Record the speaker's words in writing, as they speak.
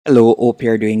Hello, hope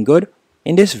you're doing good.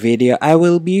 In this video, I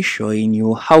will be showing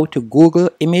you how to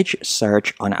Google image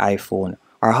search on iPhone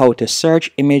or how to search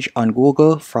image on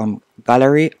Google from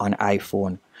gallery on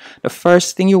iPhone. The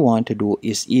first thing you want to do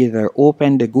is either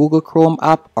open the Google Chrome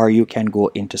app or you can go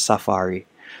into Safari.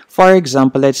 For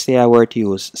example, let's say I were to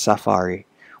use Safari.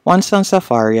 Once on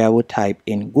Safari, I would type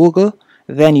in Google,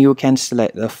 then you can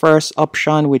select the first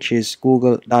option, which is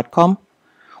google.com.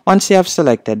 Once you have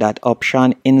selected that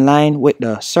option, in line with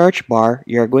the search bar,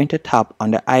 you're going to tap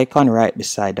on the icon right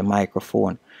beside the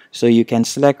microphone. So you can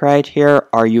select right here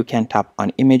or you can tap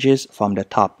on images from the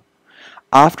top.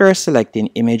 After selecting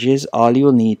images, all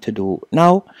you'll need to do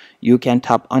now, you can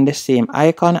tap on the same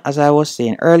icon as I was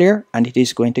saying earlier, and it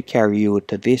is going to carry you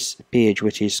to this page,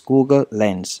 which is Google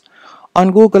Lens.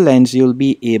 On Google Lens, you'll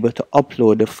be able to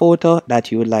upload the photo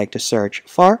that you would like to search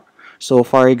for. So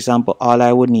for example, all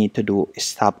I would need to do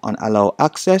is tap on allow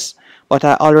access, but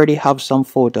I already have some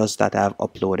photos that I've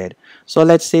uploaded. So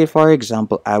let's say for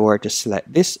example, I were to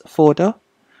select this photo.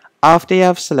 After you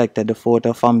have selected the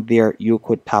photo, from there you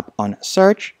could tap on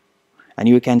search, and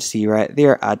you can see right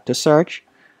there add to search,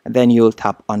 and then you'll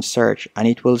tap on search and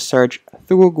it will search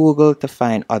through Google to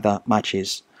find other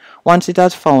matches. Once it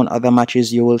has found other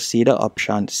matches, you will see the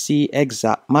option see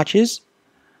exact matches.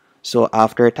 So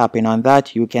after tapping on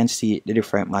that, you can see the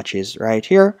different matches right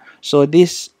here. So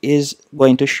this is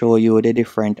going to show you the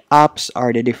different apps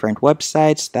or the different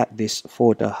websites that this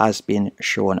photo has been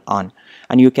shown on.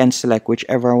 And you can select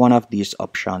whichever one of these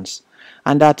options.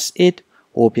 And that's it.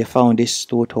 Hope you found this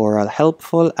tutorial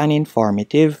helpful and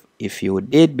informative. If you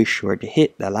did, be sure to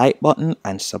hit the like button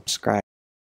and subscribe.